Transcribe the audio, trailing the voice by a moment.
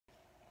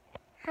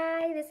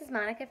Hi, this is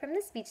Monica from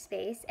the Speech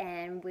Space,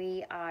 and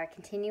we are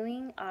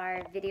continuing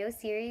our video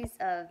series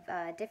of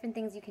different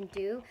things you can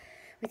do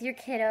with your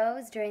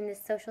kiddos during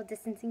this social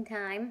distancing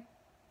time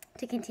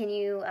to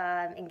continue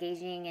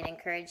engaging and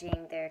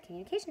encouraging their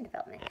communication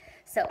development.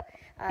 So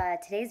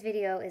today's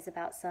video is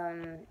about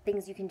some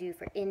things you can do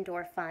for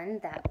indoor fun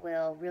that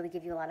will really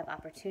give you a lot of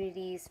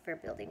opportunities for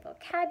building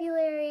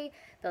vocabulary,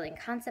 building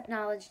concept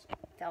knowledge,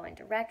 following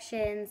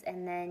directions,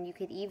 and then you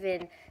could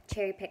even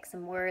cherry pick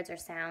some words or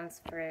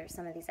sounds for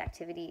some of these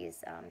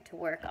activities to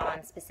work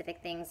on specific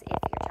things if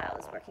your child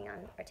is working on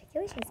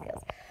articulation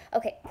skills.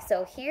 Okay,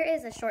 so here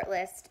is a short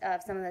list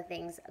of some of the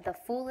things. The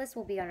full list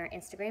will be on our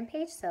Instagram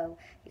page, so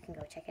you can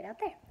go check it out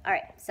there. All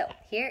right, so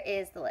here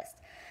is the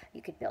list.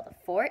 You could build a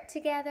fort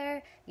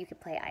together. You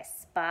could play I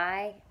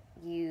Spy.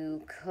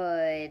 You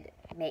could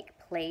make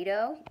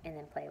Play-Doh and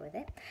then play with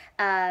it.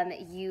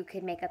 You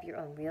could make up your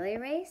own relay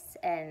race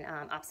and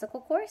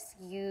obstacle course.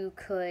 You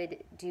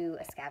could do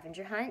a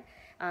scavenger hunt.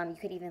 You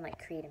could even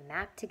create a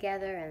map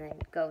together and then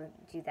go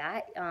do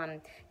that.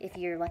 If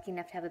you're lucky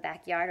enough to have a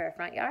backyard or a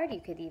front yard,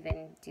 you could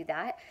even do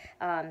that.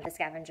 The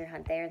scavenger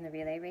hunt there and the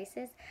relay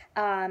races.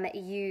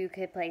 You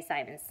could play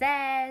Simon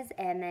Says,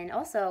 and then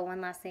also one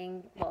last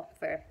thing, well,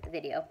 for the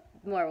video,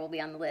 more will be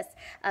on the list.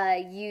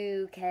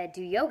 You could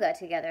do yoga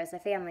together as a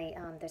family.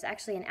 There's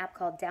actually an app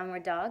called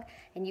Downward Dog,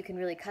 and you can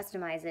really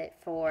customize it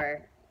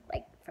for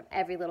from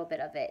every little bit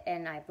of it.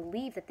 And I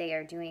believe that they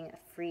are doing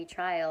a free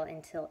trial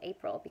until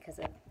April because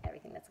of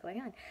everything that's going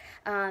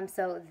on.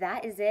 So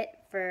that is it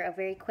for a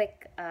very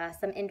quick,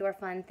 some indoor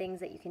fun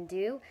things that you can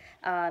do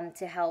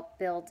to help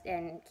build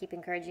and keep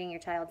encouraging your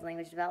child's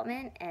language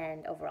development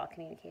and overall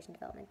communication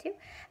development too.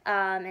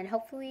 And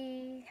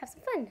hopefully have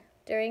some fun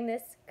during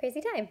this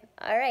crazy time.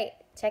 All right,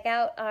 check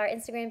out our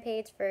Instagram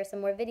page for some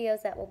more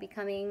videos that will be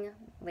coming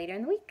later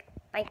in the week.